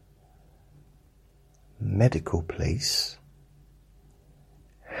 19, Medical Police,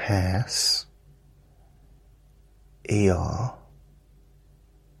 House, ER,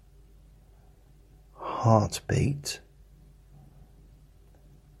 Heartbeat,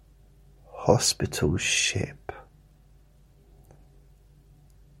 Hospital Ship,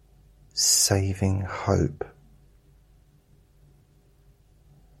 Saving Hope,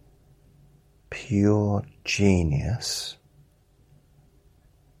 Pure Genius,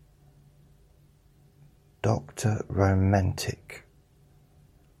 Dr. Romantic,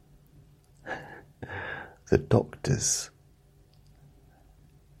 The Doctors,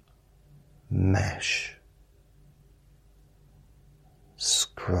 MASH,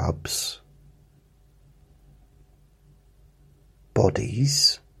 Scrubs,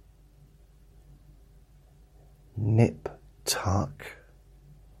 Bodies, Nip Tuck,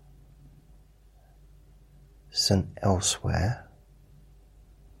 St Elsewhere,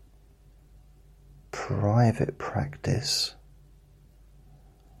 Private Practice,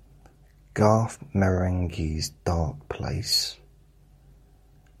 Garth Marenghi's Dark Place,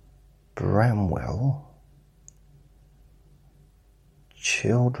 Bramwell,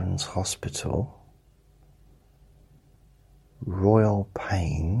 Children's Hospital, Royal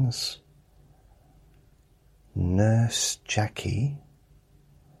Pains, Nurse Jackie,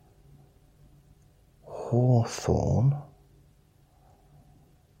 Hawthorne,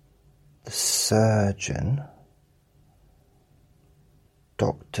 The Surgeon,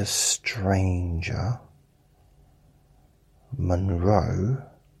 Dr. Stranger, Monroe,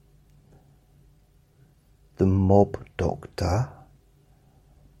 The Mob Doctor,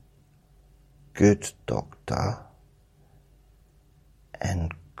 Good Doctor,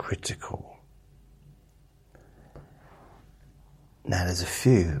 and Critical. Now there's a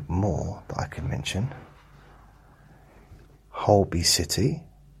few more that I can mention. Holby City,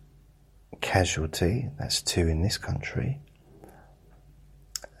 Casualty, that's 2 in this country.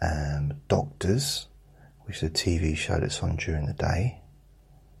 Doctors, which is a TV show that's on during the day.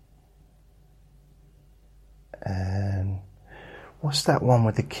 And what's that one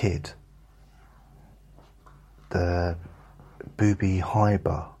with the kid? The Booby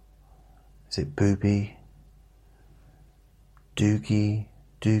Hyber. Is it Booby? Doogie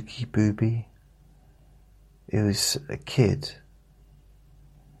Booby? It was a kid.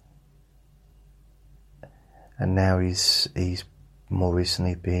 And now he's more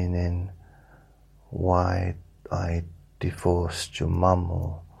recently been in Why I Divorced Your Mum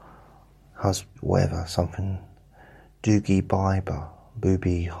or Husband, whatever, something. Doogie Biber,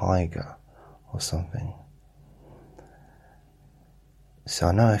 Booby Hyger or something. So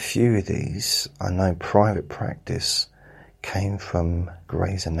I know a few of these. I know Private Practice came from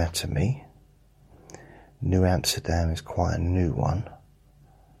Grey's Anatomy. New Amsterdam is quite a new one.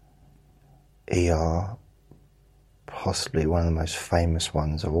 ER, possibly one of the most famous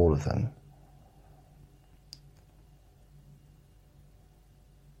ones of all of them.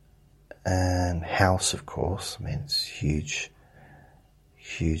 And House, of course. I mean, it's huge.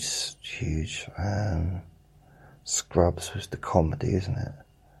 Scrubs was the comedy, isn't it?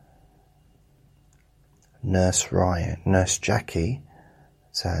 Nurse Jackie,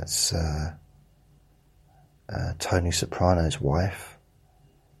 so that's Tony Soprano's wife.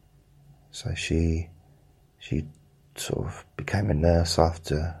 So she sort of became a nurse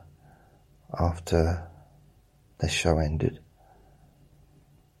after the show ended.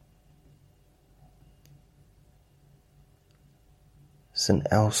 St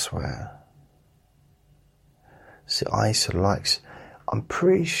Elsewhere. See, I used to like. I'm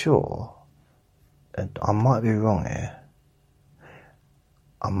pretty sure, and I might be wrong here.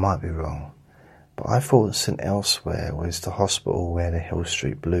 I might be wrong, but I thought St Elsewhere was the hospital where the Hill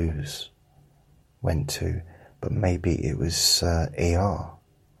Street Blues went to, but maybe it was ER.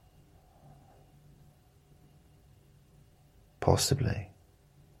 Possibly.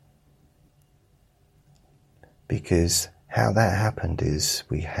 Because how that happened is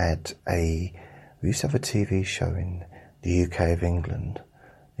we used to have a TV show in the UK of England,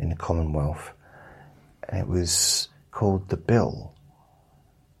 in the Commonwealth, and it was called The Bill.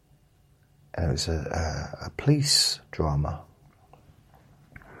 And it was a police drama.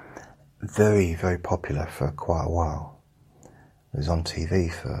 Very, very popular for quite a while. It was on TV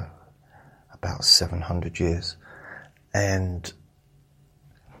for about 700 years. And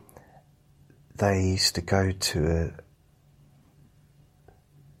they used to go to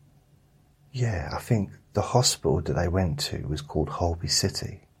I think the hospital that they went to was called Holby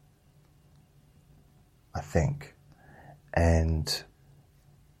City, I think. And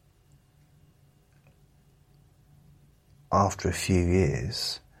after a few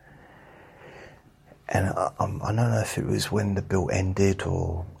years, and I don't know if it was when the bill ended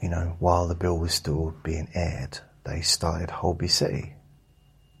or, while the bill was still being aired, they started Holby City.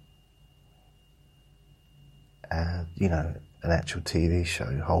 An actual TV show,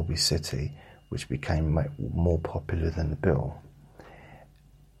 Holby City, which became more popular than the bill.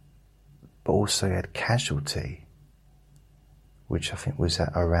 But also you had Casualty, which I think was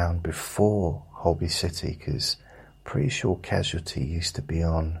around before Holby City, because pretty sure Casualty used to be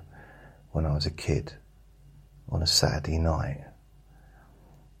on when I was a kid, on a Saturday night.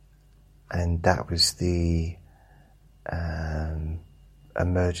 And that was the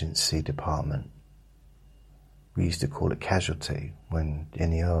emergency department. We used to call it Casualty when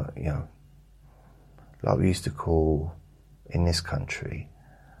like we used to call in this country,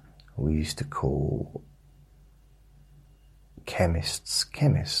 we used to call chemists,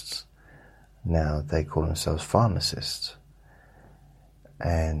 Now they call themselves pharmacists,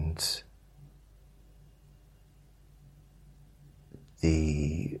 and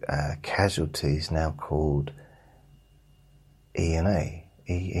the casualty is now called E&A,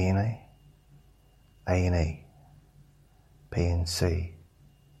 E&A, A&E, P&C,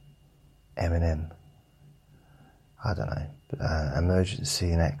 M&M. I don't know, but,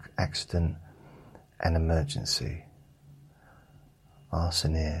 emergency and accident and emergency.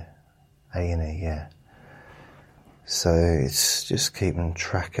 Arseneer, A&E, yeah. So it's just keeping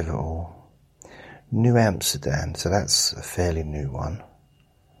track of it all. New Amsterdam, so that's a fairly new one.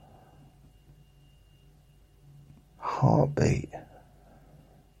 Heartbeat.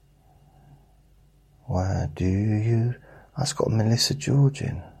 Why do you? That's got Melissa George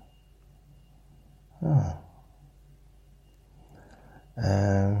in. Oh.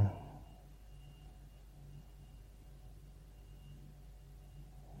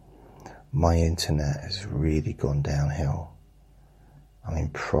 My internet has really gone downhill. I mean,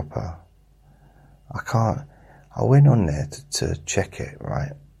 proper. I went on there to check it,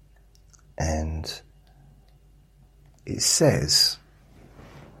 right? And it says,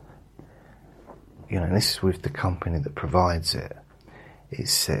 this is with the company that provides it.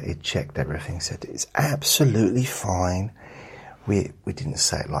 It checked everything, said it's absolutely fine. We didn't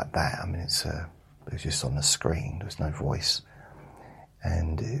say it like that. I mean, it was just on the screen. There was no voice.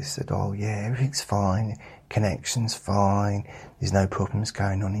 And it said, oh yeah, everything's fine. Connection's fine. There's no problems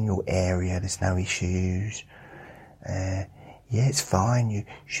going on in your area. There's no issues. Yeah, it's fine. You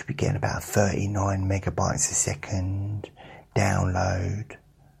should be getting about 39 megabytes a second download.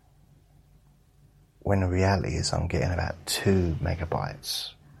 When the reality is I'm getting about 2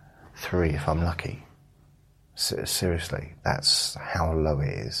 megabytes. 3 if I'm lucky. Seriously, that's how low it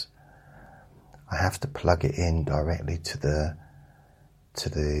is. I have to plug it in directly to the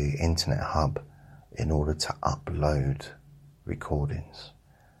internet hub in order to upload recordings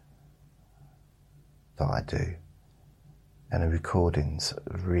that I do. And the recordings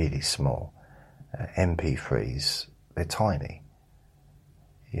are really small. MP3s, they're tiny.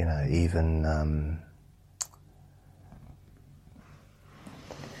 Even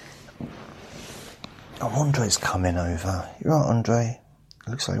Andre's coming over. You right, Andre? It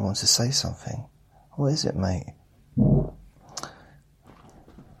looks like he wants to say something. What is it, mate?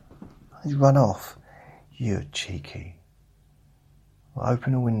 You run off. You're cheeky. Well,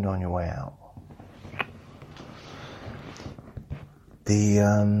 open a window on your way out.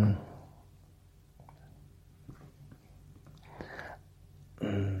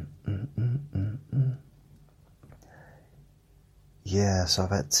 Yeah, so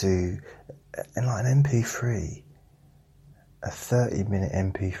I've had to, in like an MP3, a 30-minute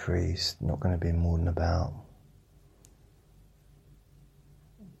MP3 is not going to be more than about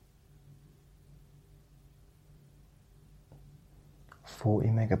 40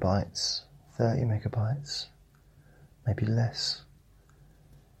 megabytes, 30 megabytes, maybe less.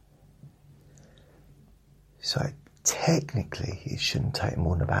 So technically it shouldn't take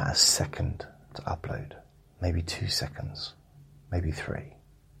more than about a second to upload, maybe 2 seconds, maybe 3.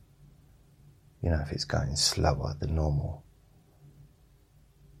 If it's going slower than normal.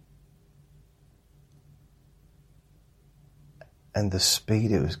 And the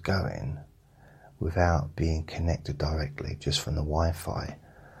speed it was going without being connected directly just from the Wi-Fi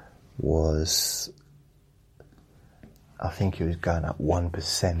was, I think it was going up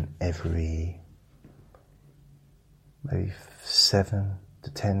 1% every maybe 7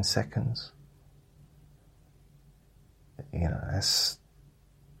 to 10 seconds. That's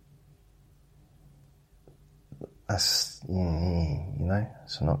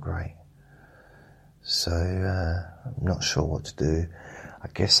it's not great. So I'm not sure what to do. I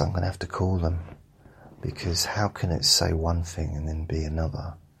guess I'm going to have to call them, because how can it say one thing and then be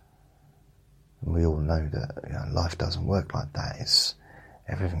another? And we all know that life doesn't work like that.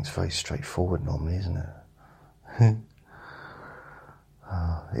 Everything's very straightforward normally, isn't it?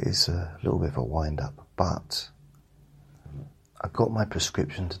 It is a little bit of a wind-up, but I got my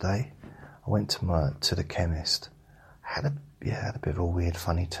prescription today. I went to the chemist. Had a bit of a weird,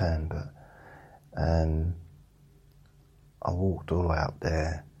 funny turn, but I walked all the way up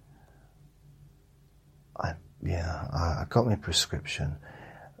there. I got my prescription,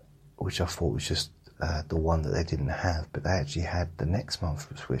 which I thought was just the one that they didn't have, but they actually had the next month's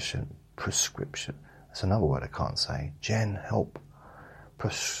prescription. That's another word I can't say. Jen, help.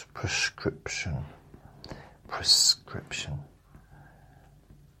 Prescription.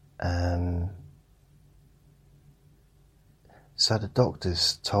 So the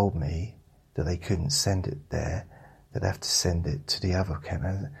doctors told me that they couldn't send it there, they'd have to send it to the other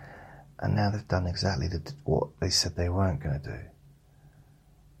chemist. And now they've done exactly what they said they weren't going to do.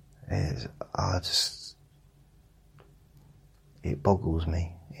 It boggles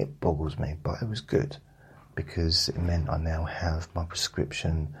me. But it was good, because it meant I now have my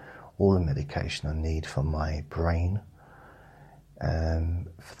prescription, all the medication I need for my brain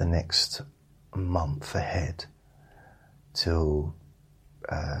for the next month ahead till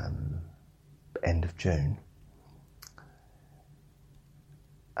end of June.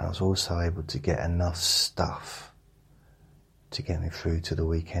 And I was also able to get enough stuff to get me through to the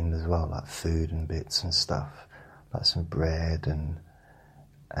weekend as well, like food and bits and stuff, like some bread and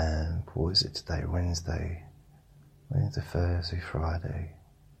what is it today? Wednesday, Thursday, Friday.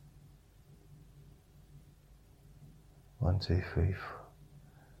 1, 2, 3, 4.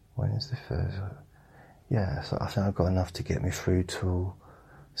 Wednesday, Thursday. Yeah, so I think I've got enough to get me through till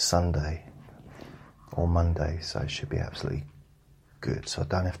Sunday or Monday, so it should be absolutely good. So I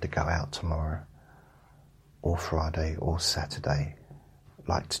don't have to go out tomorrow or Friday or Saturday,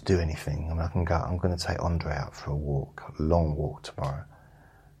 like, to do anything. I mean, I can go. I'm going to take Andre out for a long walk tomorrow,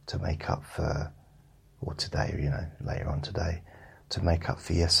 to make up for, or today, later on today, to make up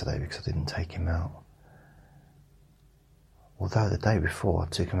for yesterday, because I didn't take him out. Although the day before I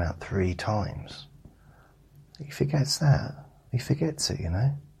took him out 3 times. He forgets that. He forgets it,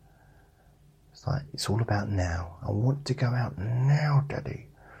 It's like, it's all about now. I want to go out now, Daddy.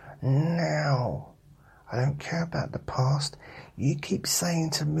 Now. I don't care about the past. You keep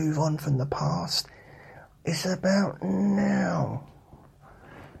saying to move on from the past. It's about now.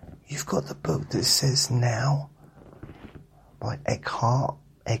 You've got the book that says Now by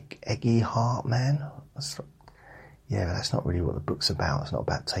Eggy Hartman. That's not really what the book's about. It's not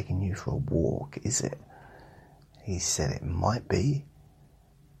about taking you for a walk, is it? He said it might be.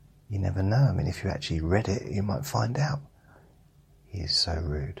 You never know. I mean, if you actually read it, you might find out. He is so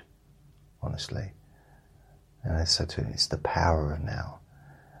rude, honestly. And I said to him, it's the power of now.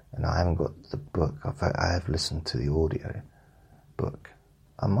 And I haven't got the book. I have listened to the audio book.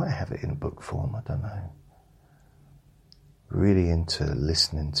 I might have it in book form, I don't know. Really into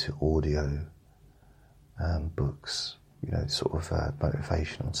listening to audio books, sort of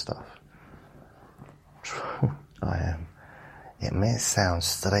motivational stuff. I am. It may sound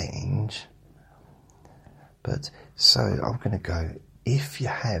strange, but so I'm going to go. If you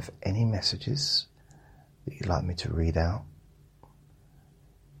have any messages that you'd like me to read out,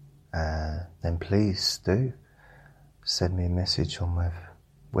 then please do send me a message on my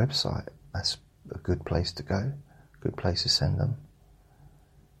website. That's a good place to go, good place to send them.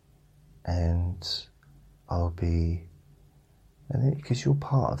 And because you're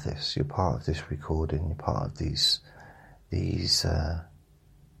part of this recording, you're part of this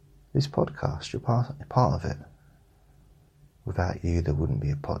podcast, you're part of it. Without you, there wouldn't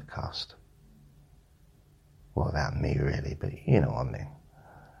be a podcast. Well, without me, really, but you know what I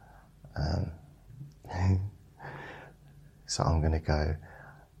mean. So I'm going to go.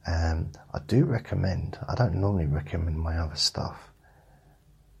 I do recommend, I don't normally recommend my other stuff,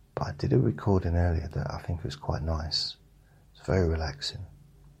 but I did a recording earlier that I think was quite nice. It's very relaxing,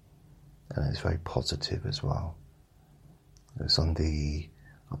 and it's very positive as well. It's I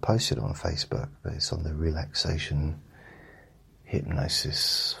posted it on Facebook, but it's on the relaxation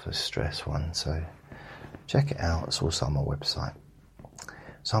hypnosis for stress one, so check it out. It's also on my website.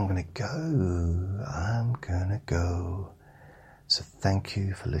 So I'm going to go. So thank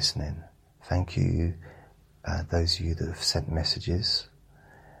you for listening. Thank you, those of you that have sent messages,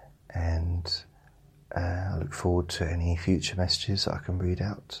 and I look forward to any future messages that I can read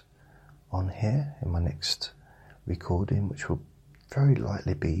out on here in my next recording, which will very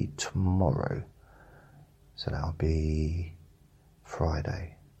likely be tomorrow. So that'll be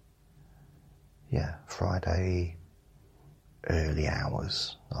Friday. Yeah, Friday early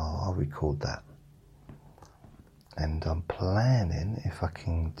hours. I'll record that. And I'm planning, if I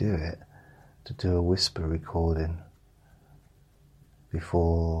can do it, to do a whisper recording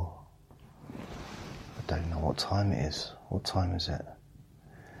before, I don't know what time it is. What time is it?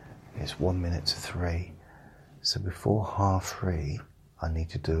 It's 3:01. So before 3:30, I need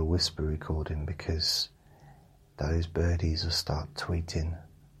to do a whisper recording, because those birdies will start tweeting,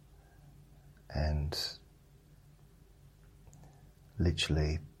 and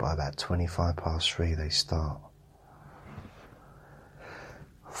literally by about 3:25 they start.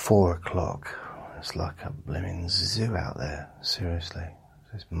 4:00, it's like a blimmin' zoo out there, seriously.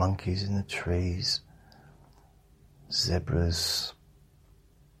 There's monkeys in the trees, zebras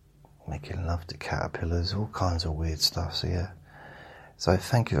making love to caterpillars, all kinds of weird stuff. So yeah, so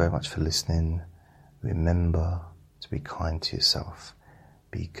thank you very much for listening. Remember to be kind to yourself,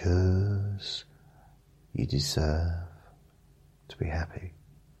 because because you deserve to be happy.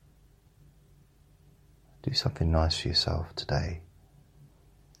 Do something nice for yourself today.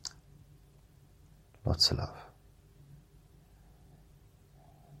 Lots of love.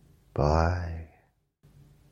 Bye.